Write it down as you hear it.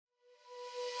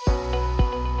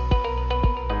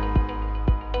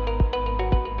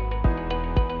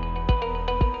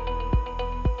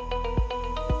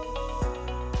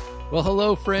Well,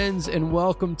 hello, friends, and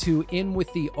welcome to In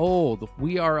With the Old.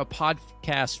 We are a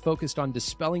podcast focused on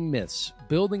dispelling myths,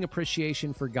 building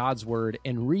appreciation for God's Word,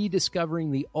 and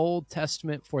rediscovering the Old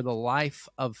Testament for the life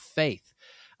of faith.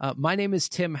 My name is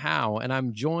Tim Howe, and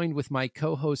I'm joined with my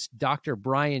co-host, Dr.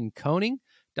 Brian Koning.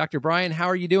 Dr. Brian, how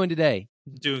are you doing today?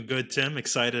 Doing good, Tim.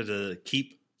 Excited to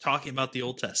keep talking about the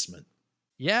Old Testament.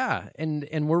 Yeah,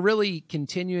 and we're really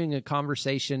continuing a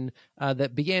conversation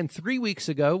that began 3 weeks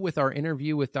ago with our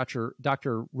interview with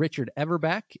Dr. Richard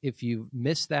Everback. If you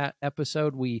missed that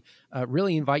episode, we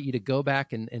really invite you to go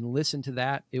back and listen to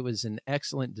that. It was an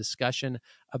excellent discussion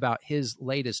about his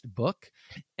latest book.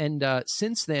 And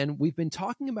since then, we've been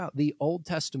talking about the Old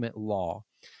Testament law.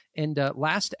 And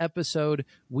last episode,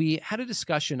 we had a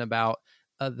discussion about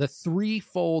the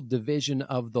threefold division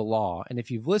of the law. And if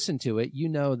you've listened to it, you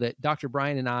know that Dr.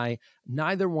 Brian and I,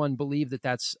 neither one believe that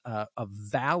that's a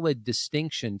valid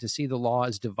distinction to see the law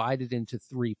as divided into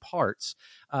three parts.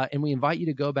 And we invite you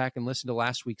to go back and listen to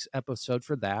last week's episode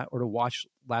for that, or to watch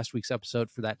last week's episode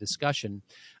for that discussion.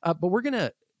 But we're going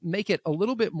to make it a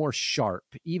little bit more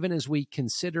sharp, even as we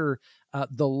consider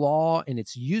the law and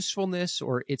its usefulness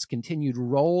or its continued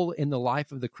role in the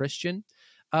life of the Christian.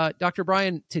 Dr.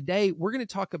 Brian, today we're going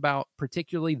to talk about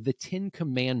particularly the Ten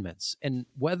Commandments and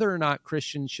whether or not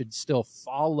Christians should still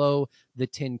follow the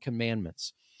Ten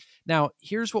Commandments. Now,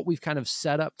 here's what we've kind of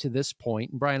set up to this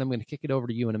point. And Brian, I'm going to kick it over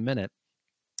to you in a minute.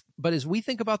 But as we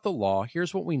think about the law,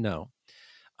 here's what we know.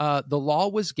 The law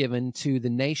was given to the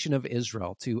nation of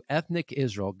Israel, to ethnic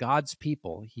Israel, God's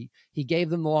people. He gave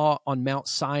them the law on Mount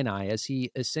Sinai as he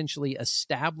essentially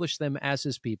established them as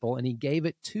his people, and he gave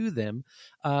it to them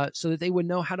so that they would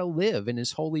know how to live in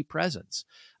his holy presence.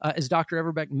 As Dr.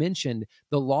 Everbeck mentioned,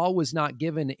 the law was not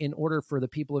given in order for the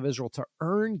people of Israel to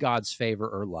earn God's favor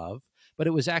or love, but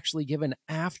it was actually given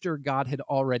after God had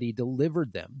already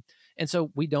delivered them. And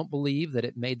so we don't believe that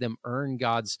it made them earn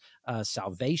God's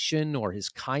salvation or his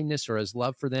kindness or his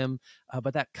love for them,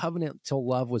 but that covenantal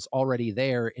love was already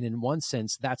there. And in one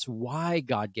sense, that's why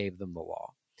God gave them the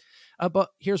law. But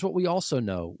here's what we also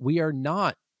know. We are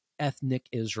not ethnic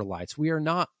Israelites. We are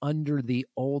not under the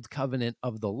old covenant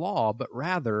of the law, but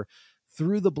rather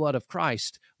through the blood of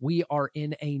Christ, we are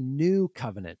in a new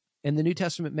covenant. And the New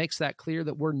Testament makes that clear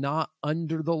that we're not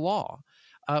under the law.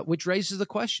 Which raises the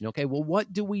question, okay, well,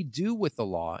 what do we do with the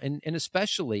law? And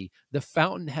especially the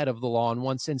fountainhead of the law, in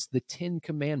one sense, the Ten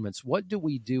Commandments. What do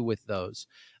we do with those?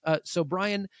 So,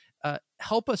 Brian,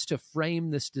 help us to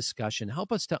frame this discussion.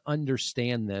 Help us to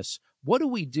understand this. What do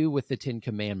we do with the Ten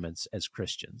Commandments as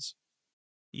Christians?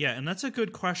 Yeah, and that's a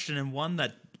good question, and one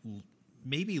that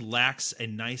maybe lacks a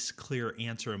nice, clear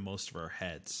answer in most of our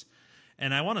heads.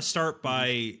 And I want to start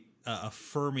by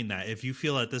affirming that. If you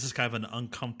feel that this is kind of an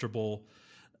uncomfortable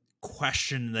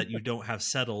question that you don't have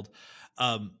settled,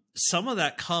 some of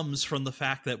that comes from the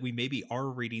fact that we maybe are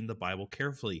reading the Bible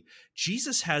carefully.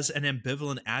 Jesus has an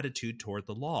ambivalent attitude toward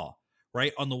the law,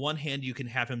 right? On the one hand, you can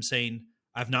have him saying,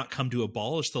 I've not come to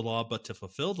abolish the law, but to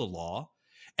fulfill the law.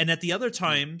 And at the other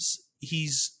times,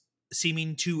 he's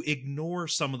seeming to ignore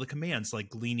some of the commands, like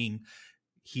gleaning,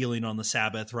 healing on the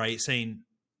Sabbath, right? Saying,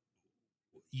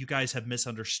 you guys have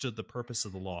misunderstood the purpose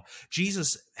of the law.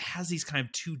 Jesus has these kind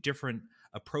of two different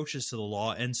approaches to the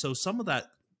law. And so some of that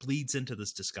bleeds into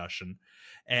this discussion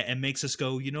and makes us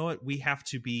go, you know what, we have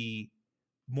to be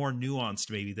more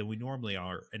nuanced maybe than we normally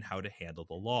are in how to handle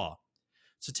the law.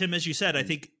 So Tim, as you said, I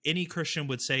think any Christian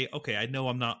would say, okay, I know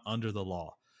I'm not under the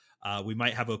law. We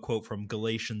might have a quote from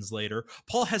Galatians later.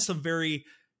 Paul has some very,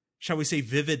 shall we say,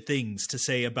 vivid things to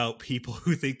say about people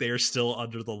who think they are still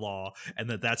under the law and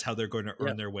that that's how they're going to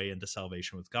earn their way into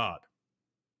salvation with God.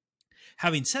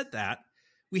 Having said that,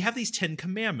 we have these 10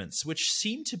 commandments, which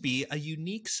seem to be a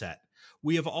unique set.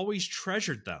 We have always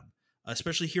treasured them,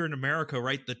 especially here in America,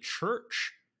 right? The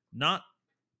church, not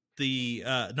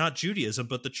Judaism,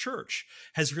 but the church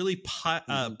has really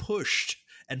pushed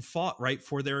and fought, right,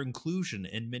 for their inclusion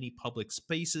in many public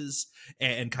spaces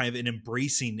and kind of an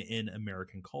embracing in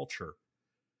American culture.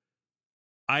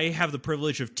 I have the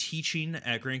privilege of teaching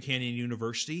at Grand Canyon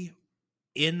University.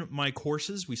 In my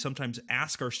courses, we sometimes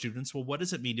ask our students, well, what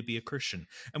does it mean to be a Christian?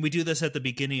 And we do this at the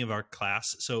beginning of our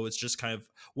class. So it's just kind of,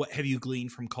 what have you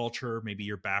gleaned from culture, maybe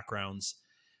your backgrounds?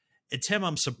 And Tim,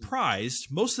 I'm surprised.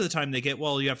 Most of the time they get,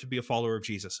 well, you have to be a follower of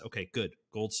Jesus. Okay, good.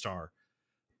 Gold star.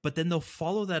 But then they'll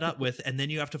follow that up with, and then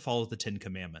you have to follow the 10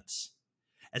 Commandments.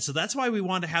 And so that's why we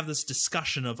want to have this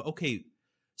discussion of, okay,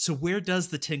 so where does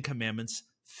the 10 Commandments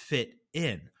fit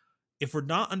in? If we're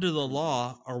not under the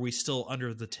law, are we still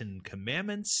under the 10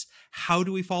 Commandments? How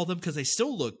do we follow them? Because they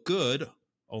still look good.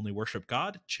 Only worship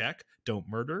God, check. Don't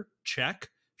murder, check.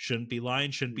 shouldn't be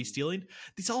lying, shouldn't be stealing.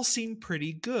 These all seem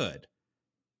pretty good.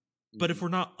 But if Mhm. we're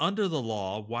not under the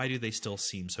law, why do they still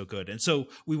seem so good? And so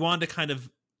we wanted to kind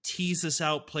of tease this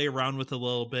out, play around with it a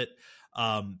little bit,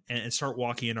 and start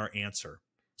walking in our answer.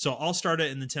 So I'll start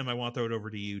it, and then Tim, I want to throw it over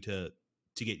to you to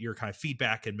get your kind of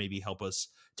feedback and maybe help us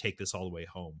take this all the way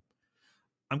home.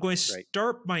 I'm going to Great.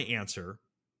 start my answer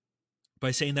by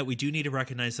saying that we do need to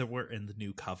recognize that we're in the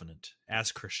new covenant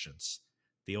as Christians.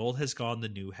 The old has gone, the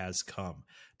new has come.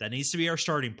 That needs to be our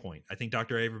starting point. I think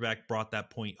Dr. Averback brought that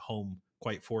point home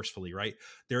quite forcefully, right?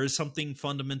 There is something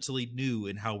fundamentally new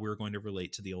in how we're going to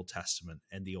relate to the Old Testament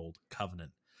and the Old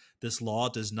Covenant. This law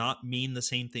does not mean the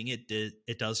same thing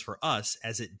it does for us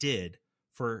as it did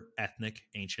for ethnic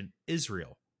ancient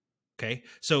Israel. Okay?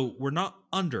 So we're not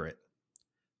under it.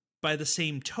 By the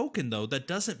same token, though, that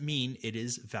doesn't mean it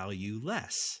is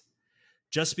valueless.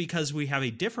 Just because we have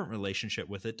a different relationship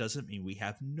with it doesn't mean we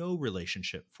have no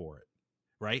relationship for it,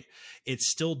 right? It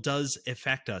still does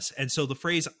affect us. And so the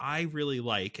phrase I really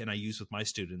like and I use with my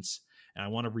students, and I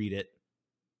want to read it,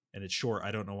 and it's short.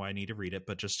 I don't know why I need to read it,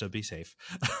 but just to be safe.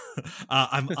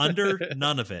 I'm under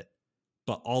none of it,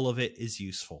 but all of it is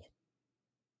useful.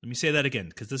 Let me say that again,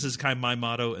 because this is kind of my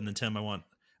motto. And then Tim, I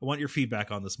want your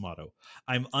feedback on this motto.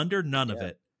 I'm under none of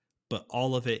it, but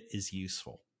all of it is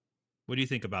useful. What do you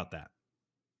think about that?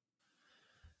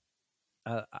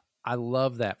 I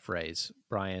love that phrase,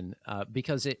 Brian,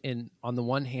 because on the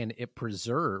one hand, it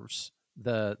preserves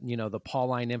the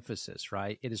Pauline emphasis,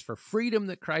 right? It is for freedom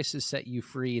that Christ has set you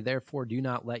free. Therefore, do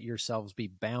not let yourselves be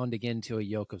bound again to a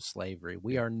yoke of slavery.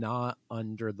 We are not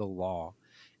under the law,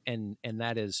 and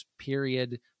that is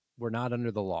period. We're not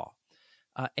under the law,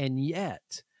 and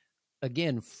yet,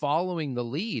 again, following the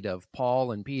lead of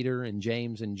Paul and Peter and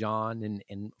James and John,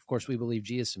 and of course, we believe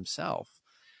Jesus himself.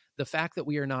 The fact that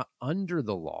we are not under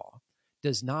the law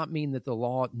does not mean that the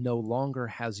law no longer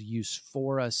has use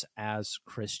for us as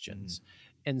Christians.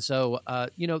 And so,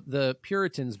 the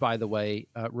Puritans, by the way,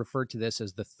 referred to this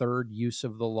as the third use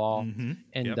of the law.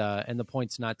 And the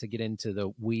point's not to get into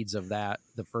the weeds of that,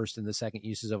 the first and the second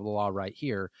uses of the law right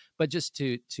here, but just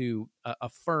to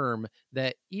affirm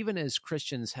that even as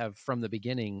Christians have from the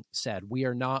beginning said, we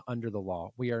are not under the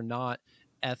law. We are not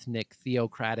ethnic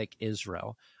theocratic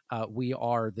Israel. We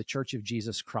are the Church of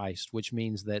Jesus Christ, which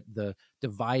means that the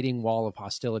dividing wall of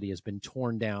hostility has been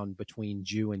torn down between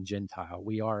Jew and Gentile.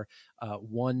 We are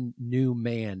one new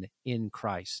man in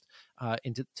Christ.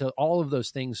 And to all of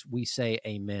those things, we say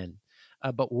amen.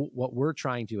 But what we're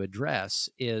trying to address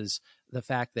is the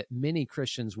fact that many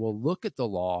Christians will look at the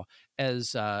law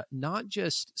as not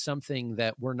just something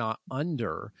that we're not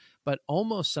under, but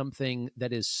almost something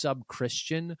that is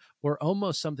sub-Christian or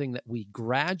almost something that we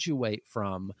graduate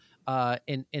from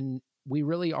and we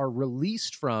really are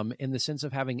released from in the sense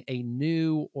of having a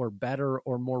new or better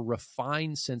or more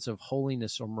refined sense of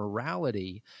holiness or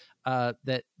morality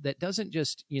that doesn't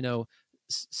just,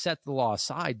 set the law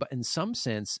aside, but in some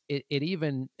sense, it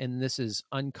even, and this is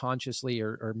unconsciously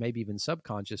or maybe even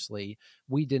subconsciously,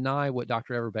 we deny what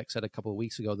Dr. Everbeck said a couple of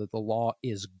weeks ago, that the law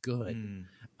is good.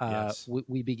 Yes.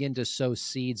 We begin to sow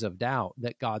seeds of doubt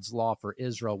that God's law for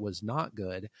Israel was not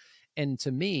good. And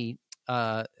to me,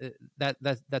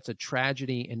 that's a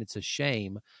tragedy and it's a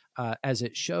shame, as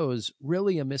it shows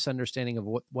really a misunderstanding of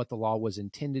what the law was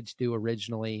intended to do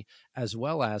originally, as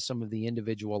well as some of the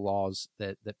individual laws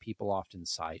that people often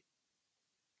cite.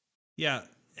 Yeah,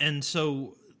 and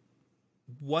so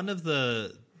one of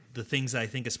the things I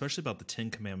think, especially about the Ten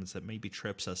Commandments, that maybe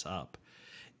trips us up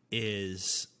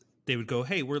is they would go,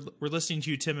 "Hey, we're listening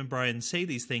to you, Tim and Brian, say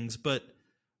these things, but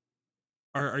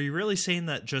are you really saying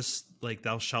that just like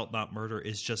thou shalt not murder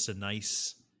is just a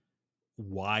nice,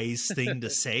 wise thing to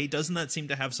say? Doesn't that seem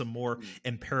to have some more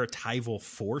imperatival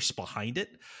force behind it?"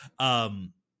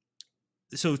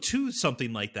 So to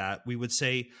something like that, we would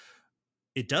say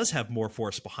it does have more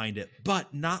force behind it,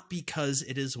 but not because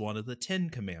it is one of the 10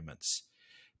 Commandments,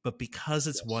 but because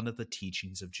it's one of the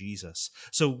teachings of Jesus.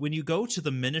 So when you go to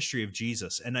the ministry of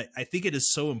Jesus, and I think it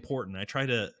is so important, I try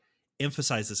to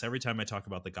emphasize this every time I talk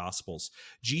about the Gospels.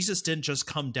 Jesus didn't just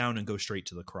come down and go straight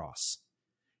to the cross.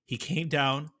 He came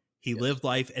down, he lived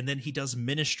life, and then he does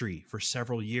ministry for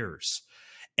several years.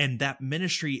 And that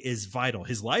ministry is vital.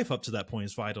 His life up to that point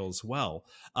is vital as well.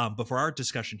 But for our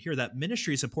discussion here, that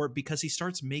ministry is important because he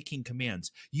starts making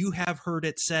commands. You have heard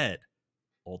it said,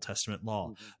 Old Testament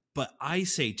law, but I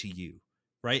say to you,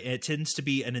 right? And it tends to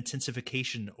be an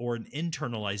intensification or an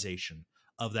internalization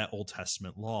of that Old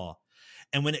Testament law.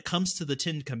 And when it comes to the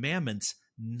 10 Commandments,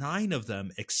 9 of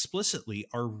them explicitly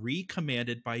are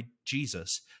recommanded by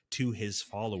Jesus to his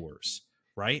followers,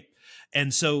 right?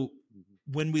 And so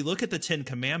when we look at the 10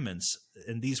 Commandments,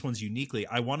 and these ones uniquely,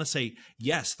 I want to say,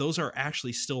 yes, those are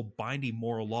actually still binding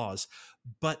moral laws,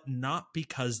 but not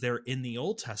because they're in the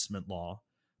Old Testament law,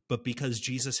 but because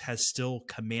Jesus has still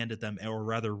commanded them, or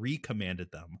rather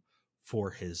recommanded them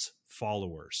for his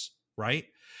followers, right?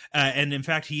 And in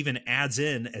fact, he even adds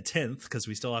in a 10th, because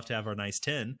we still have to have our nice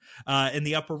 10, in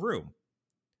the upper room.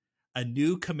 A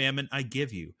new commandment I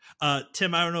give you.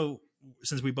 Tim, I don't know,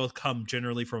 since we both come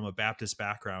generally from a Baptist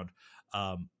background,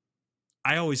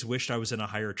 I always wished I was in a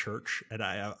higher church, and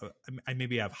I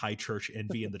maybe have high church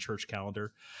envy in the church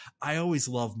calendar. I always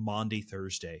love Maundy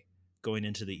Thursday going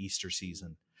into the Easter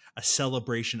season, a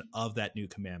celebration of that new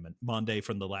commandment. Maundy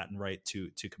from the Latin right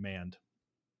to command.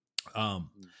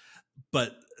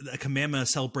 But a commandment, a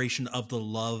celebration of the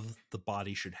love the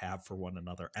body should have for one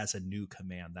another as a new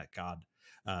command that God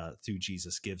through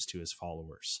Jesus gives to his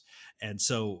followers. And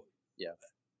so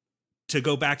to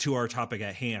go back to our topic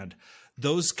at hand,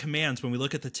 those commands, when we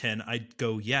look at the 10, I'd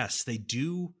go, yes, they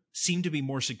do seem to be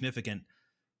more significant,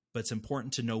 but it's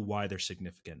important to know why they're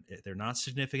significant. They're not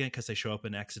significant because they show up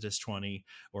in Exodus 20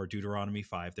 or Deuteronomy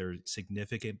 5. They're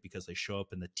significant because they show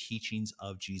up in the teachings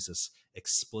of Jesus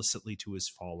explicitly to his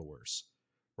followers,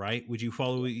 right? Would you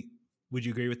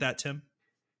agree with that, Tim?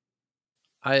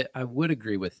 I would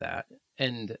agree with that.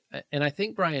 And I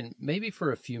think, Brian, maybe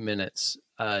for a few minutes,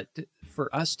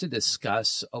 for us to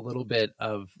discuss a little bit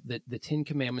of the 10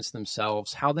 Commandments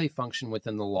themselves, how they function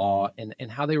within the law,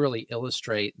 and how they really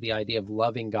illustrate the idea of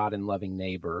loving God and loving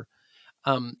neighbor.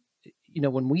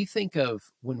 When we think of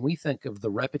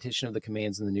the repetition of the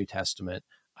commands in the New Testament,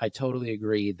 I totally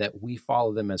agree that we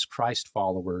follow them as Christ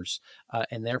followers,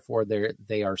 and therefore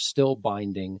they are still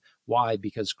binding. Why?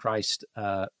 Because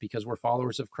we're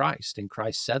followers of Christ, and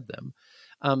Christ said them.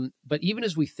 But even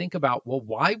as we think about, well,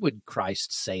 why would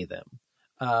Christ say them?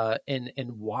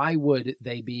 And why would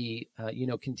they be,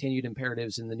 continued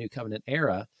imperatives in the New Covenant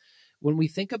era? When we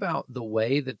think about the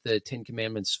way that the 10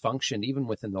 Commandments functioned, even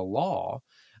within the law,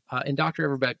 and Dr.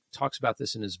 Everbeck talks about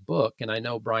this in his book, and I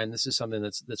know, Brian, this is something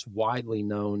that's widely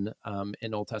known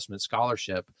in Old Testament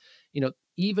scholarship.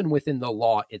 Even within the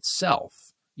law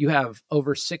itself, you have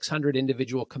over 600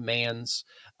 individual commands,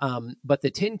 but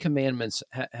the 10 Commandments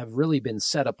have really been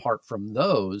set apart from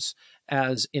those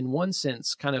as, in one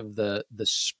sense, kind of the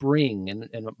spring,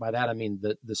 and by that I mean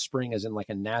the spring as in like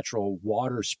a natural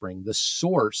water spring, the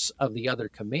source of the other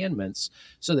commandments,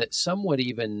 so that some would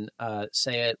even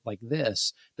say it like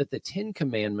this, that the 10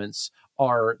 Commandments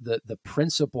are the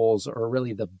principles, or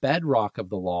really the bedrock of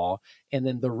the law, and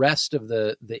then the rest of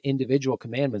the individual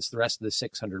commandments, the rest of the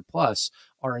 600 plus,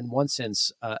 are in one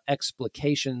sense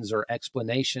explications or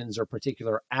explanations or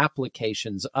particular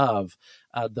applications of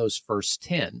those first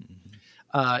 10.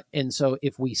 And so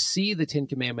if we see the 10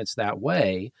 Commandments that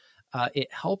way,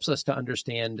 it helps us to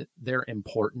understand their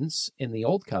importance in the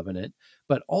Old Covenant,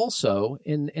 but also,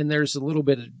 and there's a little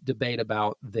bit of debate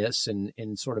about this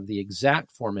and sort of the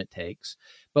exact form it takes,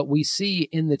 but we see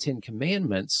in the 10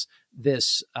 Commandments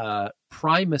this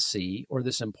primacy, or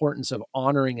this importance of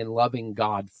honoring and loving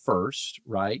God first,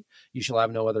 right? You shall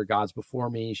have no other gods before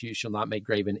me. You shall not make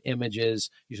graven images.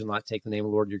 You shall not take the name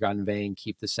of the Lord your God in vain.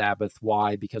 Keep the Sabbath.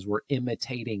 Why? Because we're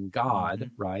imitating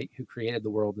God, right? Who created the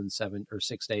world in 7 or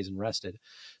 6 days and rested.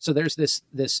 So there's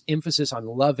this emphasis on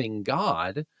loving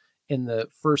God in the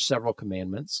first several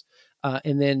commandments.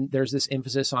 And then there's this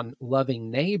emphasis on loving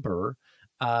neighbor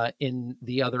in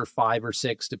the other 5 or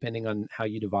 6, depending on how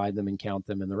you divide them and count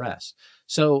them and the rest.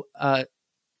 So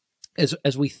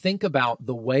as we think about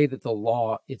the way that the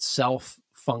law itself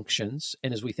functions,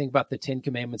 and as we think about the 10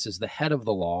 Commandments as the head of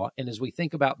the law, and as we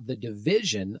think about the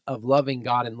division of loving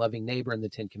God and loving neighbor in the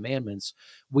 10 Commandments,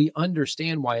 we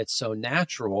understand why it's so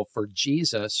natural for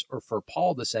Jesus or for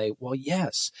Paul to say, well,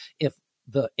 yes, if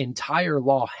the entire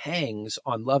law hangs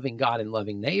on loving God and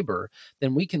loving neighbor,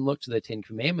 then we can look to the 10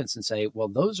 Commandments and say, well,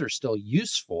 those are still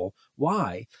useful.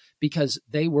 Why? Because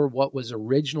they were what was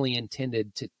originally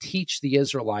intended to teach the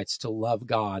Israelites to love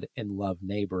God and love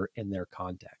neighbor in their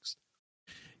context.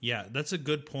 Yeah, that's a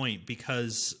good point,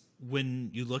 because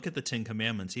when you look at the 10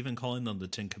 Commandments, even calling them the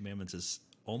 10 Commandments is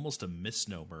almost a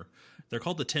misnomer. They're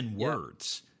called the 10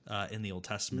 words in the Old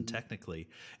Testament, technically,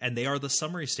 and they are the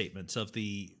summary statements of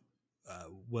the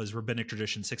was rabbinic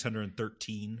tradition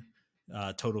 613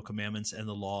 total commandments and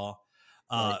the law.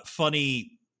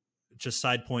 Funny, just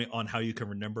side point on how you can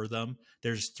remember them.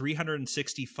 There's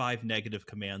 365 negative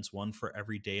commands, one for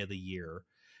every day of the year.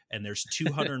 And there's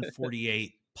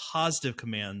 248 positive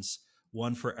commands,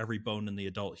 one for every bone in the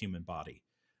adult human body.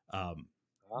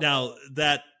 Now,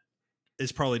 that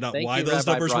is probably not why those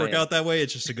numbers work out that way.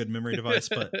 It's just a good memory device.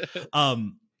 But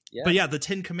But yeah, the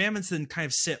 10 Commandments then kind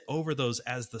of sit over those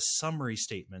as the summary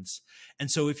statements. And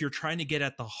so if you're trying to get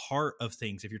at the heart of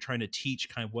things, if you're trying to teach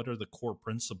kind of what are the core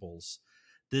principles,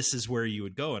 this is where you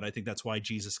would go. And I think that's why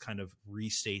Jesus kind of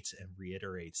restates and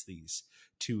reiterates these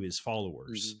to his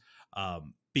followers.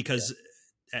 Because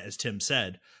as Tim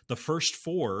said, the first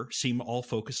 4 seem all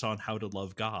focused on how to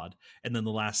love God. And then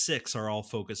the last 6 are all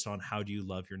focused on how do you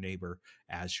love your neighbor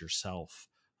as yourself.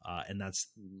 And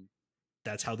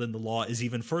that's how then the law is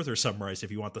even further summarized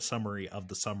if you want the summary of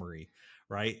the summary,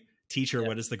 right? Teacher,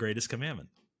 what is the greatest commandment?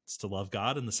 It's to love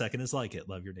God, and the second is like it,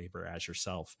 love your neighbor as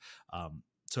yourself.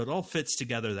 So it all fits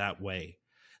together that way.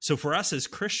 So for us as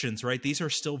Christians, right, these are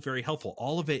still very helpful.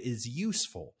 All of it is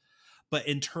useful. But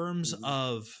in terms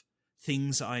of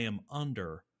things I am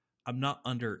under, I'm not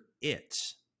under it.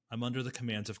 I'm under the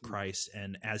commands of Christ,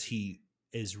 and as he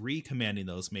is recommanding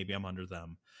those, maybe I'm under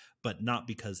them, but not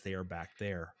because they are back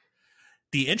there.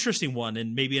 The interesting one,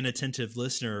 and maybe an attentive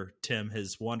listener, Tim,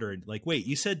 has wondered, like, wait,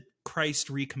 you said Christ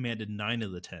recommanded 9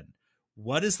 of the 10.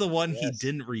 What is the one he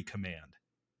didn't recommand?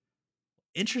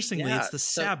 Interestingly, it's the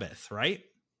Sabbath, right?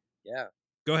 Yeah.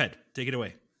 Go ahead. Take it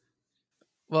away.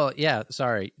 Well, yeah,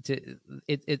 sorry.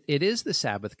 It is the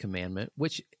Sabbath commandment,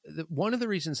 which one of the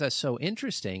reasons that's so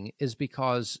interesting is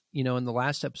because, in the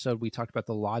last episode, we talked about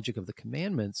the logic of the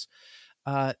commandments,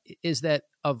 is that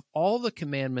of all the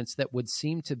commandments that would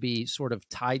seem to be sort of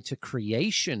tied to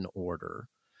creation order,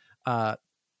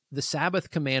 the Sabbath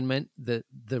commandment, the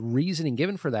reasoning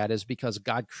given for that is because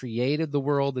God created the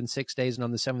world in 6 days, and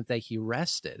on the seventh day he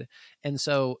rested. And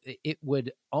so it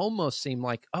would almost seem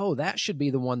like, oh, that should be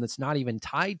the one that's not even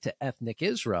tied to ethnic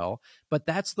Israel, but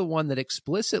that's the one that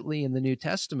explicitly in the New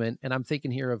Testament, and I'm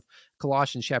thinking here of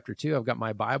Colossians chapter 2, I've got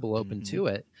my Bible open to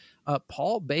it,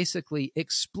 Paul basically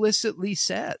explicitly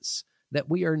says that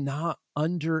we are not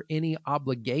under any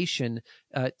obligation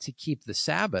to keep the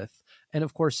Sabbath. And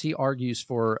of course, he argues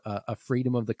for a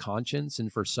freedom of the conscience,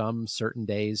 and for some, certain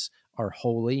days are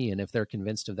holy, and if they're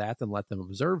convinced of that, then let them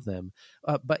observe them.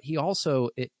 But he also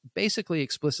basically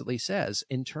explicitly says,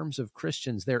 in terms of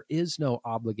Christians, there is no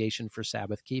obligation for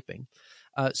Sabbath keeping.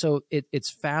 So it's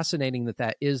fascinating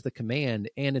that is the command,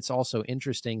 and it's also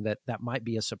interesting that might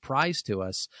be a surprise to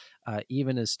us,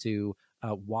 even as to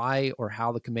why or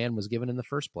how the command was given in the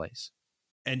first place.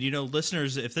 And,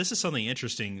 listeners, if this is something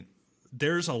interesting,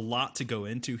 there's a lot to go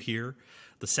into here.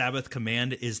 The Sabbath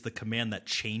command is the command that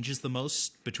changes the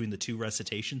most between the 2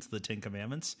 recitations of the 10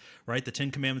 Commandments, right? The 10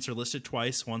 Commandments are listed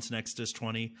twice, once in Exodus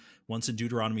 20, once in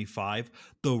Deuteronomy 5.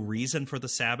 The reason for the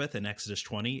Sabbath in Exodus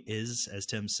 20 is, as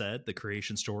Tim said, the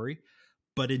creation story.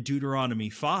 But in Deuteronomy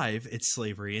 5, it's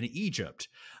slavery in Egypt.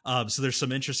 So there's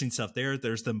some interesting stuff there.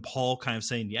 There's then Paul kind of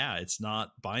saying, yeah, it's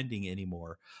not binding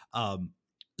anymore.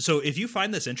 So if you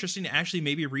find this interesting, actually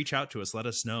maybe reach out to us. Let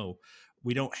us know.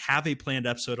 We don't have a planned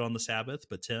episode on the Sabbath,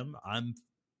 but Tim, I'm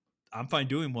fine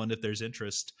doing one if there's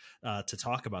interest to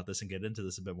talk about this and get into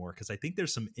this a bit more, because I think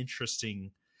there's some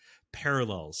interesting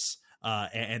parallels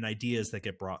and ideas that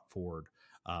get brought forward.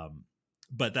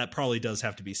 But that probably does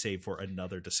have to be saved for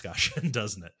another discussion,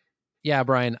 doesn't it? Yeah,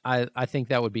 Brian, I think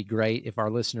that would be great if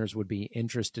our listeners would be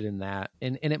interested in that.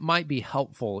 And it might be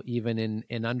helpful even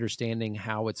in understanding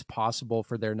how it's possible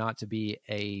for there not to be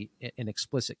an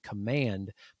explicit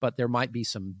command, but there might be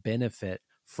some benefit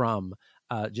from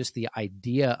just the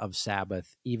idea of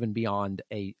Sabbath, even beyond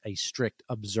a strict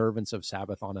observance of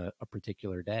Sabbath on a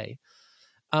particular day.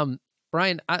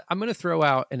 Brian, I'm going to throw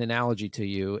out an analogy to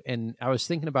you. And I was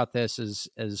thinking about this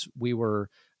as we were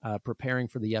preparing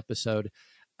for the episode.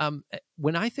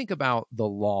 When I think about the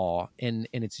law and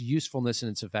its usefulness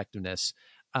and its effectiveness,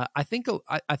 I think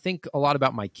a lot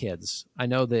about my kids. I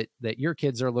know that your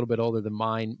kids are a little bit older than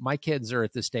mine. My kids are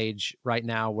at the stage right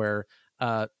now where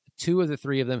 2 of the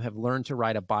 3 of them have learned to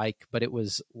ride a bike, but it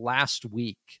was last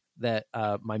week that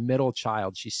my middle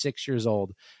child, she's 6 years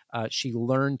old, she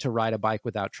learned to ride a bike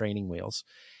without training wheels.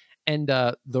 And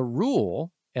the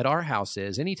rule at our house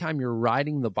is anytime you're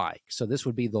riding the bike, so this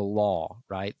would be the law,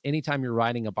 right? Anytime you're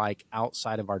riding a bike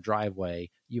outside of our driveway,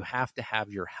 you have to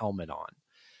have your helmet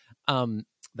on.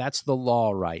 That's the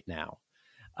law right now.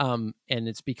 And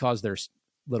it's because there's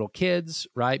little kids,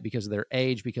 right? Because of their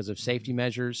age, because of safety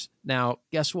measures. Now,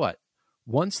 guess what?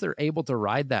 Once they're able to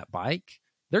ride that bike,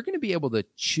 they're going to be able to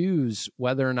choose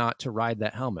whether or not to ride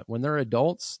that helmet. When they're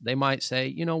adults, they might say,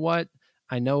 you know what?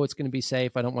 I know it's going to be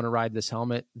safe. I don't want to ride this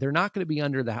helmet. They're not going to be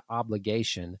under that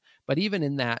obligation. But even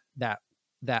in that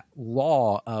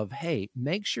law of, hey,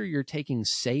 make sure you're taking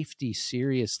safety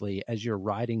seriously as you're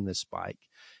riding this bike.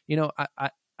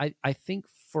 I think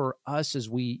for us, as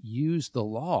we use the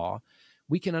law,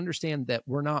 we can understand that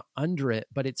we're not under it,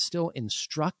 but it's still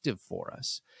instructive for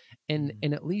us. And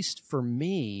at least for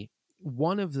me,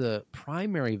 one of the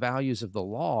primary values of the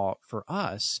law for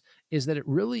us is that it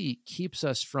really keeps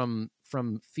us from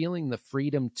feeling the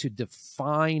freedom to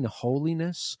define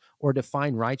holiness or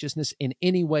define righteousness in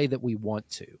any way that we want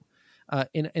to.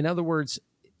 In other words,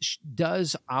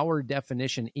 does our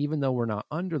definition, even though we're not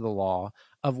under the law,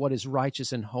 of what is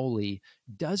righteous and holy,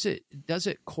 does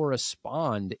it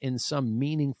correspond in some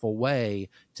meaningful way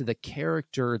to the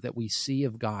character that we see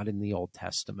of God in the Old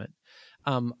Testament?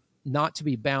 Not to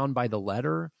be bound by the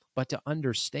letter, but to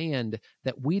understand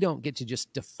that we don't get to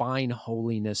just define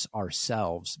holiness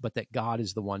ourselves, but that God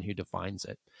is the one who defines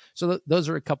it. So those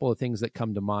are a couple of things that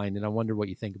come to mind, and I wonder what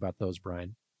you think about those,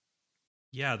 Brian.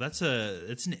 Yeah, it's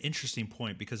an interesting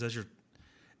point, because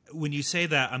when you say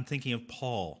that, I'm thinking of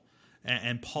Paul,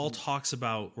 and Paul talks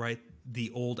about, right,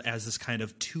 the old as this kind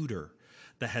of tutor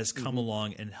that has come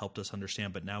along and helped us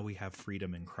understand, but now we have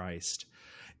freedom in Christ.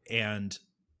 And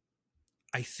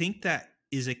I think that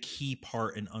is a key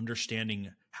part in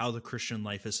understanding how the Christian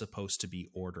life is supposed to be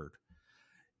ordered.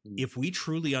 If we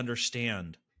truly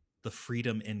understand the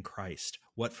freedom in Christ,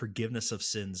 what forgiveness of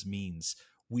sins means,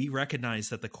 we recognize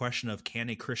that the question of can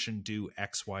a Christian do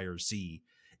X, Y, or Z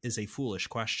is a foolish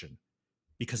question,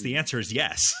 because the answer is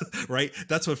yes, right?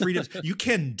 That's what freedom is. You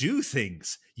can do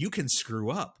things, you can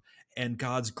screw up, and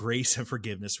God's grace and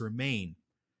forgiveness remain.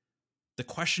 The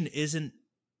question isn't,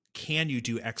 can you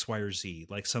do X, Y, or Z,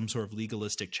 like some sort of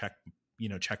legalistic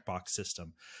checkbox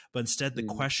system, but instead the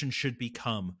question should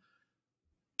become,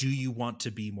 do you want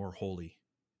to be more holy?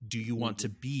 Do you want to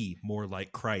be more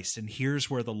like Christ? And here's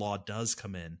where the law does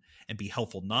come in and be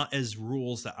helpful, not as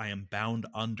rules that I am bound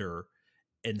under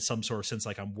in some sort of sense,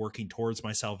 like I'm working towards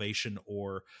my salvation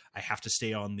or I have to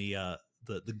stay on the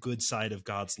good side of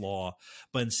God's law,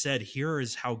 but instead, here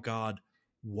is how God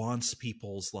wants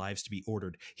people's lives to be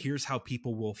ordered. Here's how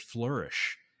people will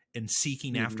flourish in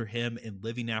seeking after him and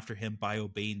living after him by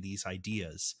obeying these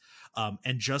ideas.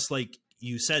 And just like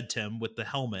you said, Tim, with the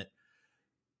helmet,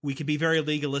 we can be very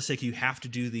legalistic. You have to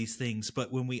do these things.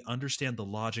 But when we understand the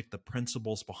logic, the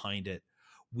principles behind it,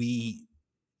 we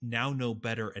now know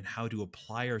better and how to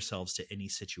apply ourselves to any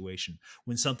situation.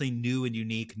 When something new and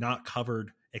unique, not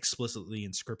covered explicitly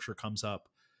in Scripture, comes up,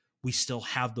 we still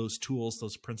have those tools,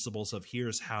 those principles of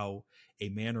here's how a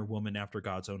man or woman after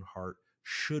God's own heart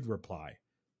should reply,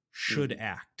 should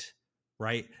act,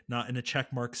 right? Not in a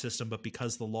check mark system, but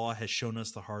because the law has shown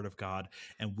us the heart of God,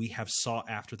 and we have sought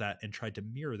after that and tried to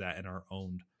mirror that in our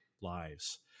own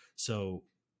lives. So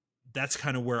that's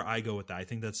kind of where I go with that. I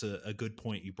think that's a good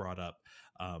point you brought up,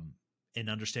 in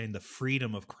understanding the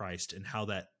freedom of Christ and how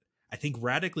that, I think,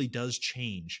 radically does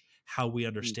change how we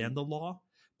understand the law,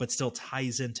 but still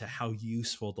ties into how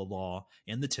useful the law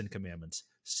and the Ten Commandments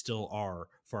still are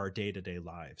for our day-to-day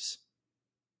lives.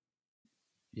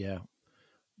 Yeah.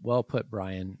 Well put,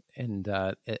 Brian. And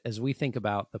as we think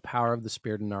about the power of the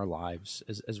Spirit in our lives,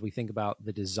 as we think about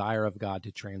the desire of God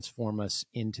to transform us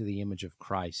into the image of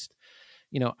Christ,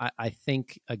 I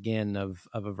think again of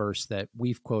a verse that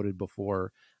we've quoted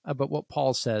before, but what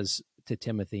Paul says to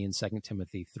Timothy in 2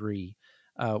 Timothy 3,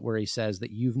 where he says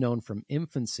that you've known from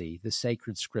infancy the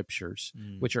sacred scriptures,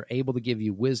 which are able to give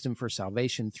you wisdom for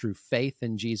salvation through faith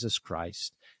in Jesus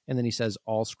Christ. And then he says,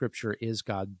 all scripture is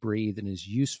God-breathed and is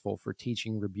useful for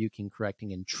teaching, rebuking,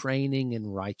 correcting, and training in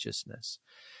righteousness.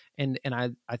 And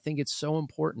I think it's so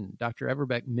important. Dr.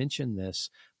 Everbeck mentioned this,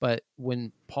 but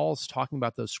when Paul's talking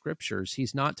about those scriptures,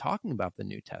 he's not talking about the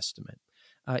New Testament.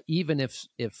 Even if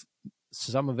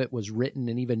some of it was written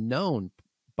and even known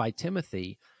by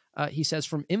Timothy, he says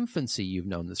from infancy you've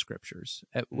known the scriptures,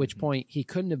 at which point he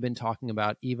couldn't have been talking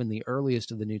about even the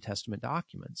earliest of the New Testament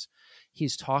documents.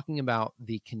 He's talking about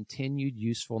the continued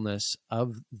usefulness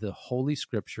of the Holy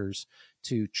Scriptures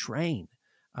to train,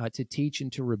 to teach,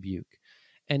 and to rebuke.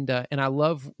 And I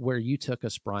love where you took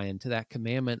us, Brian, to that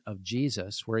commandment of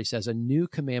Jesus, where he says, a new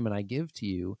commandment I give to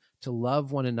you, to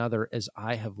love one another as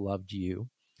I have loved you.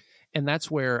 And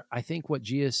that's where I think what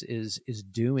Jesus is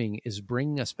doing is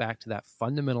bringing us back to that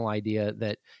fundamental idea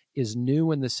that is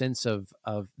new in the sense of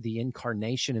the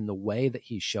incarnation and the way that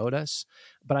he showed us.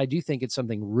 But I do think it's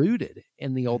something rooted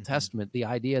in the Old Testament, the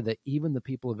idea that even the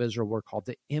people of Israel were called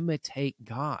to imitate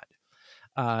God.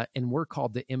 And we're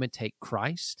called to imitate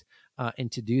Christ,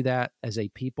 and to do that as a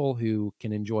people who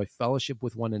can enjoy fellowship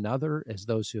with one another, as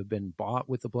those who have been bought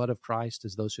with the blood of Christ,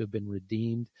 as those who have been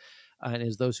redeemed, and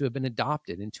as those who have been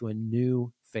adopted into a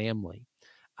new family.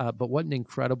 But what an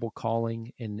incredible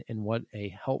calling, and what a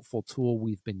helpful tool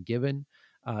we've been given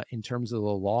in terms of the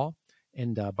law.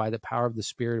 And by the power of the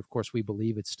Spirit, of course, we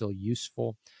believe it's still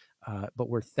useful. but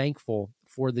we're thankful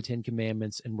for the 10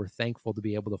 Commandments, and we're thankful to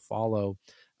be able to follow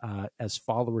as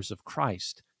followers of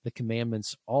Christ the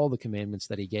commandments, all the commandments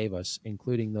that he gave us,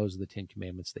 including those of the 10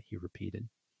 Commandments that he repeated.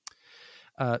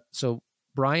 So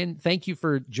Brian, thank you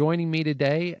for joining me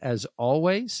today, as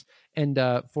always. And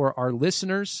for our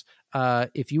listeners,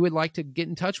 if you would like to get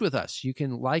in touch with us, you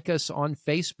can like us on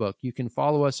Facebook. You can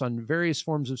follow us on various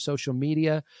forms of social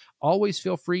media. Always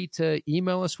feel free to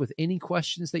email us with any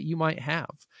questions that you might have.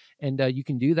 And you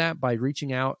can do that by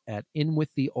reaching out at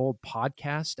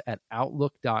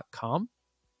inwiththeoldpodcast@outlook.com.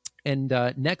 And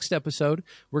next episode,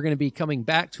 we're going to be coming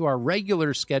back to our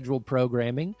regular scheduled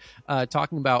programming,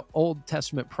 talking about Old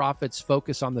Testament prophets'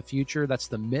 focus on the future. That's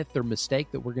the myth or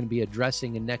mistake that we're going to be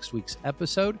addressing in next week's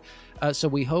episode. So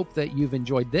we hope that you've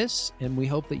enjoyed this, and we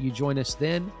hope that you join us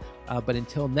then. But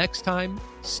until next time,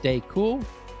 stay cool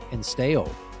and stay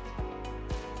old.